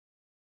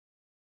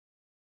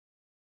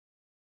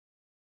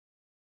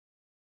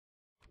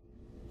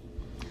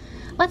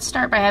let's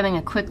start by having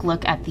a quick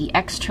look at the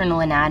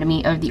external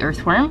anatomy of the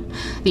earthworm.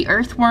 The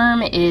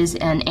earthworm is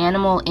an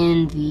animal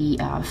in the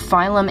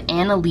Phylum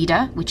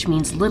Annelida, which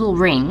means little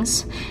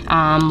rings.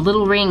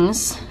 Little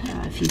rings,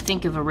 if you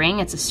think of a ring,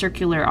 it's a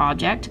circular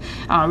object,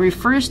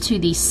 refers to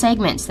the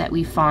segments that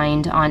we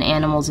find on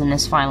animals in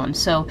this phylum.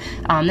 So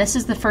this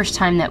is the first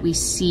time that we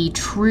see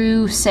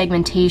true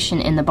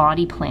segmentation in the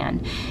body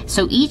plan.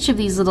 So each of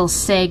these little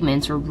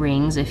segments, or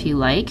rings if you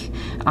like,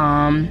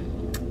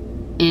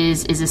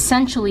 is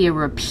essentially a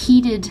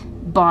repeated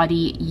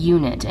body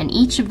unit, and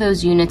each of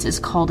those units is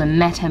called a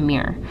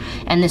metamere,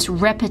 and this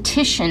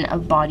repetition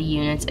of body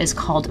units is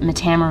called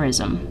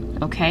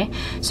metamerism. Okay,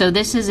 so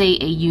this is a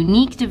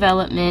unique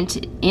development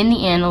in the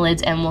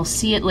annelids, and we'll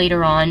see it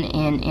later on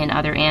in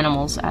other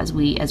animals as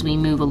we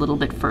move a little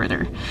bit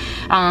further.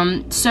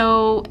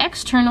 So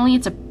externally,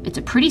 it's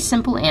a pretty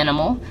simple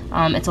animal.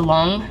 It's a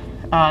long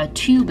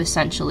tube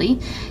essentially.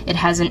 It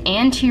has an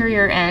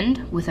anterior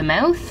end with a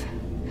mouth.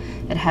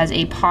 It has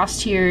a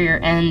posterior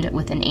end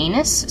with an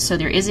anus, so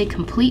there is a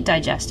complete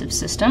digestive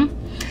system.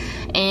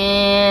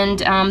 And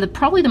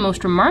probably the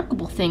most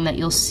remarkable thing that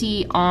you'll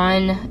see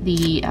on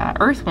the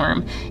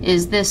earthworm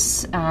is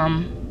this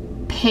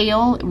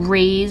pale,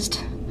 raised,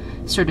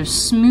 sort of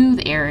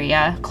smooth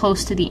area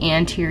close to the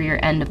anterior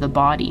end of the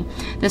body.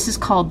 This is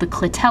called the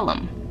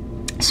clitellum.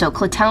 So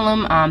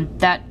clitellum,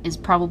 that is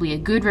probably a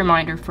good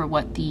reminder for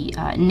what the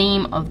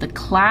name of the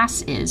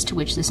class is to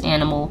which this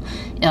animal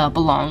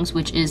belongs,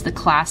 which is the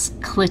class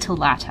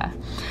Clitellata.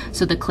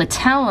 So the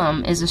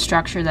clitellum is a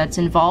structure that's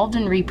involved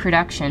in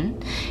reproduction,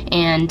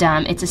 and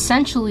it's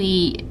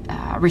essentially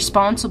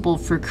responsible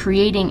for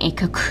creating a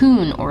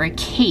cocoon or a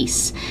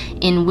case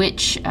in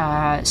which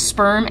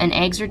sperm and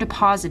eggs are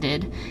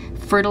deposited.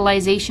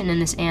 Fertilization in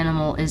this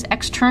animal is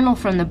external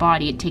from the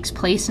body. It takes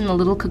place in the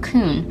little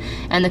cocoon,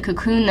 and the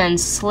cocoon then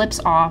slips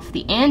off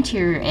the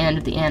anterior end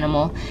of the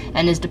animal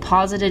and is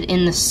deposited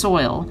in the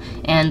soil,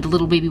 and the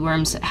little baby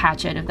worms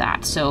hatch out of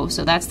that. So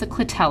that's the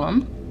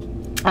clitellum.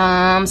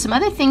 Some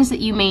other things that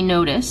you may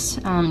notice,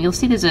 you'll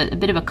see there's a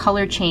bit of a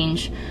color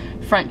change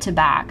front to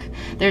back.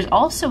 There's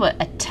also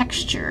a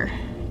texture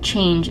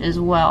change as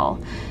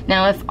well.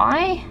 Now if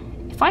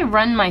I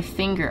run my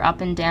finger up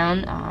and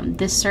down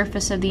this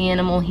surface of the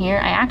animal here,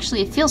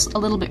 it feels a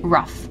little bit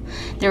rough.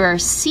 There are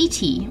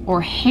setae,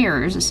 or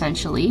hairs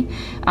essentially,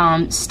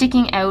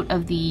 sticking out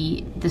of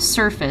the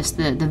surface,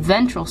 the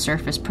ventral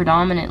surface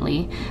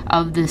predominantly,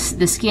 of the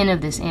skin of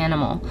this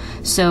animal.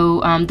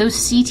 So those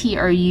setae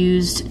are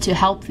used to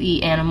help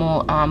the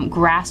animal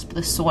grasp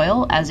the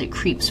soil as it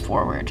creeps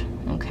forward.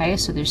 Okay,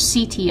 so there's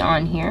setae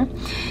on here.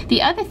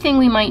 The other thing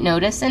we might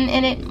notice, and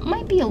it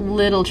might be a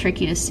little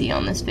tricky to see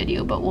on this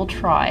video, but we'll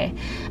try.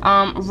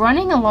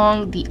 Running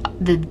along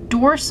the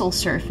dorsal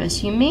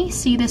surface, you may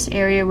see this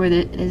area where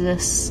there is a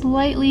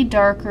slightly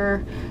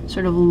darker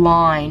sort of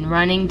line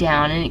running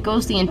down, and it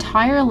goes the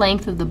entire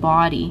length of the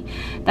body.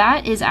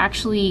 That is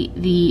actually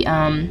the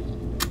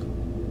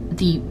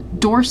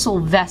dorsal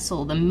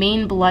vessel, the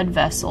main blood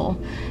vessel,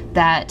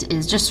 that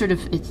is just sort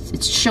of,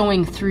 it's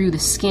showing through the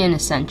skin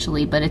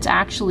essentially, but it's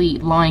actually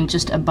lying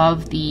just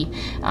above the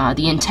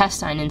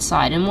intestine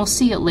inside, and we'll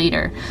see it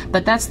later.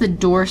 But that's the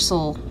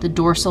dorsal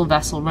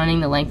vessel running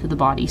the length of the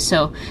body.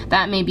 So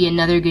that may be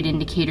another good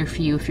indicator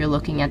for you if you're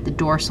looking at the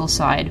dorsal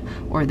side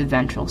or the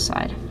ventral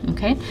side.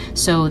 Okay,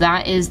 so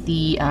that is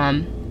the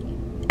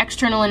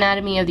external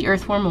anatomy of the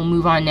earthworm. We'll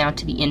move on now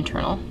to the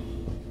internal.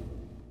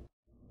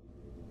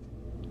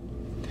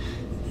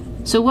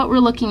 So what we're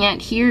looking at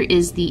here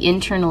is the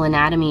internal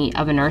anatomy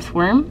of an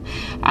earthworm.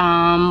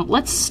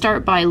 Let's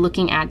start by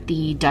looking at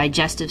the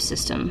digestive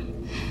system.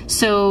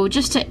 So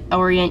just to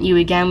orient you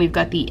again, we've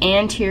got the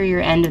anterior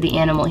end of the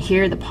animal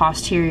here, the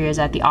posterior is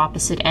at the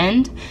opposite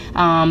end.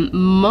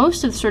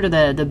 Most of sort of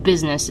the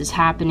business is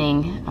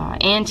happening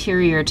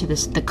anterior to the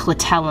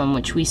clitellum,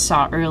 which we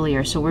saw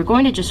earlier. So we're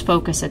going to just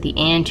focus at the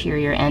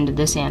anterior end of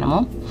this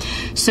animal.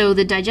 So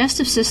the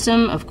digestive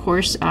system, of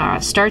course,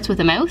 starts with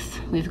a mouth.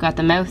 We've got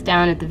the mouth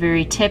down at the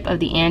very tip of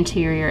the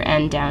anterior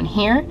end down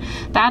here.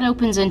 That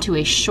opens into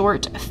a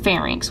short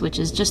pharynx, which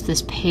is just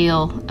this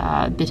pale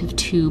bit of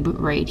tube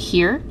right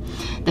here.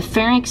 The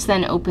pharynx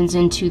then opens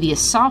into the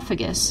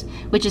esophagus,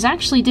 which is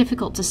actually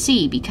difficult to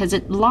see because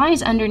it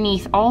lies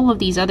underneath all of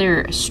these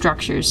other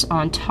structures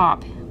on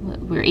top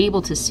we're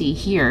able to see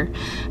here.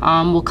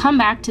 We'll come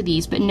back to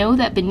these, but know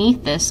that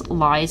beneath this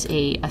lies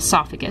a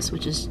esophagus,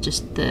 which is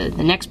just the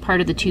next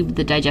part of the tube of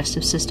the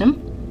digestive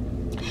system.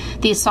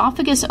 The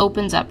esophagus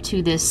opens up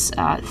to this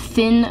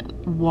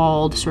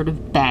thin-walled sort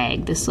of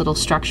bag, this little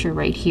structure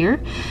right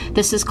here.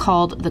 This is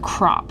called the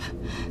crop.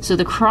 So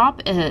the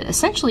crop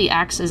essentially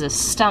acts as a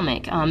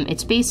stomach.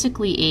 It's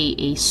basically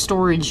a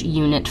storage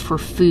unit for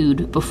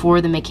food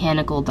before the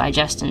mechanical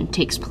digestion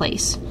takes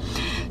place.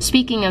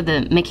 Speaking of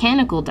the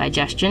mechanical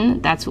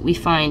digestion, that's what we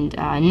find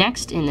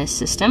next in this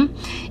system,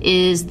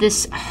 is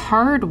this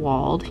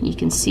hard-walled, you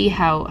can see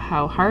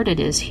how hard it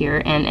is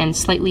here, and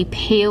slightly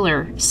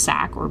paler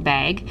sac or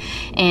bag,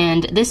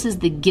 and this is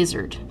the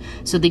gizzard.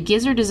 So the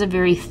gizzard is a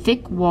very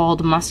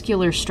thick-walled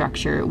muscular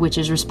structure which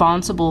is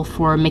responsible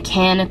for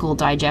mechanical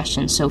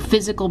digestion, so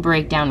physical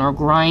breakdown or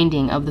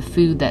grinding of the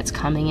food that's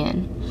coming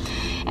in.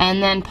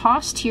 And then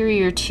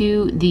posterior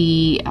to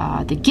the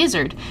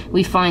gizzard,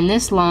 we find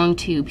this long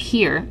tube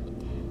here,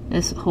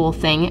 this whole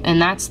thing,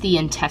 and that's the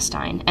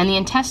intestine. And the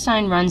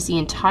intestine runs the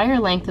entire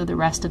length of the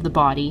rest of the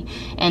body,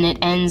 and it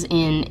ends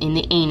in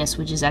the anus,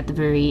 which is at the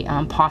very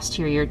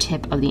posterior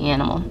tip of the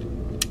animal.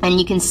 And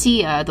you can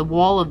see the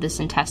wall of this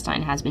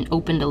intestine has been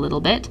opened a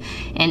little bit,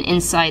 and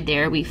inside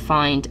there we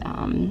find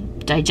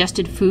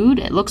digested food.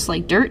 It looks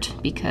like dirt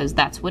because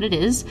that's what it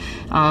is.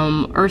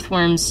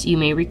 Earthworms, you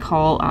may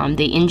recall,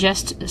 they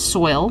ingest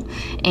soil,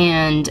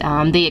 and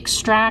they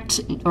extract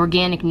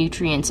organic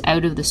nutrients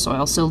out of the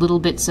soil, so little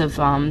bits of,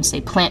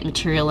 say, plant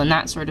material and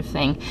that sort of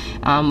thing,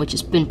 which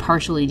has been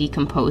partially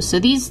decomposed. So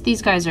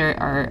these guys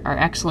are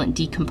excellent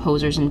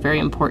decomposers and very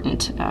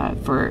important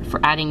for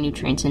adding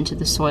nutrients into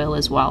the soil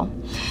as well.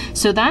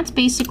 So that's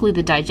basically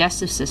the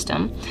digestive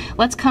system.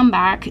 Let's come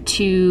back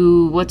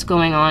to what's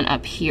going on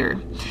up here.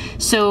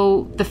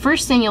 So the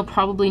first thing you'll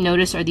probably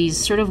notice are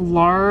these sort of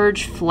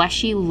large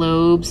fleshy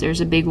lobes. There's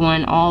a big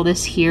one, all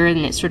this here, and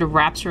it sort of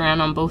wraps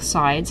around on both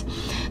sides.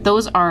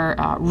 Those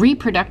are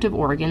reproductive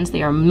organs.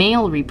 They are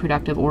male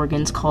reproductive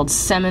organs called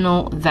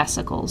seminal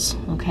vesicles,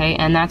 okay?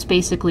 And that's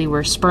basically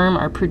where sperm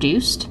are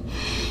produced.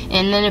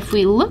 And then if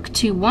we look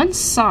to one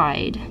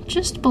side,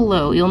 just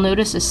below, you'll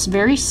notice a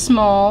very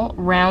small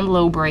round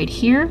lobe right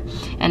here,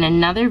 and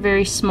another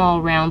very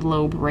small round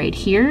lobe right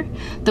here.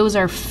 Those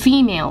are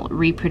female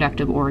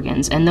reproductive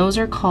organs, and those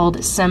are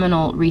called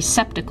seminal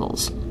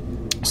receptacles.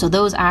 So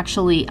those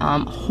actually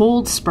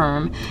hold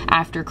sperm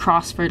after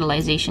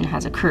cross-fertilization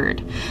has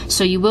occurred.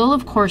 So you will,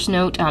 of course,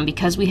 note,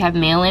 because we have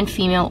male and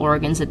female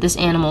organs, that this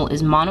animal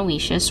is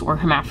monoecious or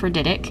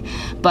hermaphroditic,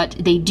 but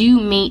they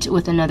do mate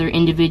with another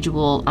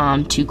individual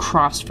to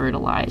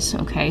cross-fertilize.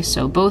 Okay,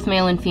 so both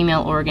male and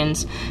female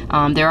organs.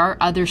 There are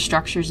other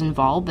structures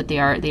involved, but they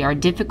are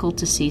difficult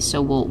to see, so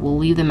we'll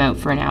leave them out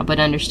for now. But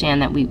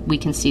understand that we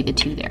can see the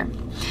two there.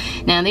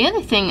 Now the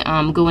other thing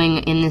going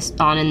in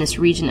this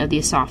region of the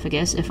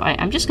esophagus,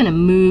 I'm just going to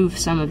move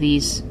some of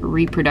these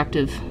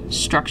reproductive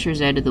structures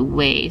out of the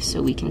way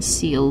so we can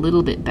see a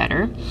little bit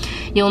better.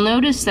 You'll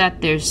notice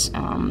that there's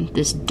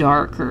this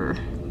darker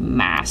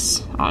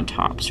mass on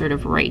top, sort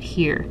of right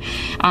here,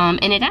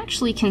 and it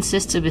actually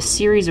consists of a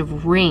series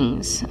of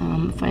rings.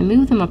 If I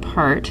move them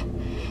apart,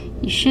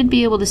 you should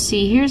be able to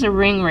see, here's a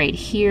ring right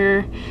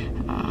here.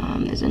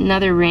 There's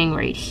another ring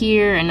right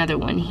here, another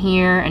one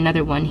here,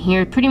 another one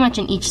here. Pretty much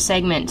in each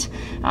segment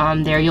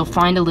there you'll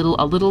find a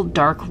little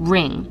dark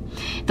ring.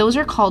 Those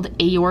are called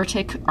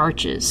aortic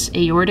arches,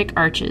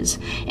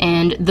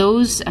 and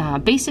those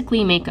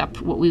basically make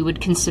up what we would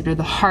consider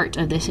the heart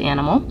of this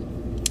animal.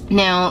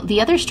 Now,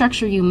 the other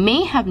structure you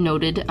may have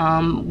noted,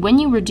 when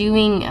you were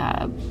doing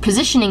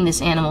positioning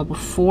this animal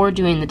before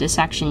doing the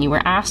dissection, you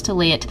were asked to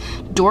lay it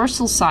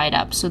dorsal side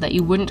up so that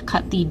you wouldn't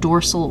cut the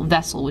dorsal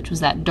vessel, which was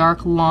that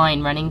dark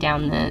line running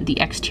down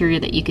the exterior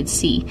that you could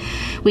see.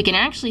 We can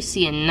actually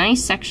see a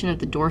nice section of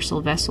the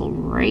dorsal vessel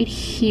right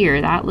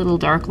here, that little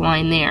dark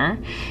line there,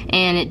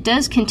 and it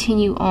does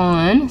continue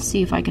on. Let's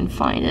see if I can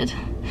find it.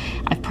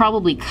 I've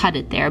probably cut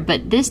it there,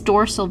 but this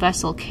dorsal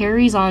vessel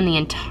carries on the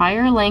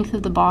entire length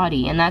of the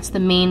body, and that's the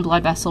main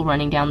blood vessel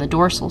running down the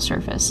dorsal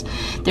surface.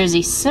 There's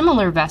a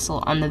similar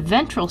vessel on the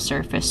ventral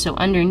surface, so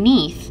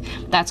underneath,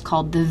 that's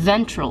called the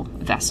ventral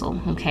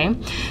vessel, okay?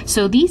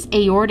 So these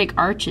aortic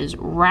arches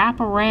wrap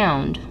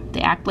around.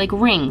 They act like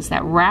rings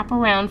that wrap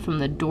around from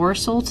the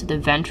dorsal to the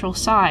ventral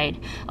side,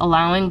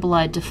 allowing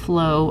blood to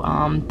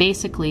flow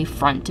basically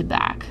front to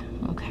back,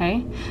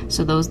 okay?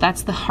 So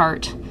that's the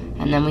heart,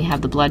 and then we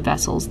have the blood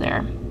vessels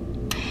there.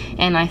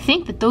 And I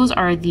think that those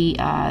are the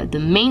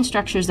main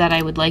structures that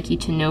I would like you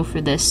to know for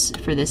this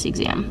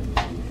exam.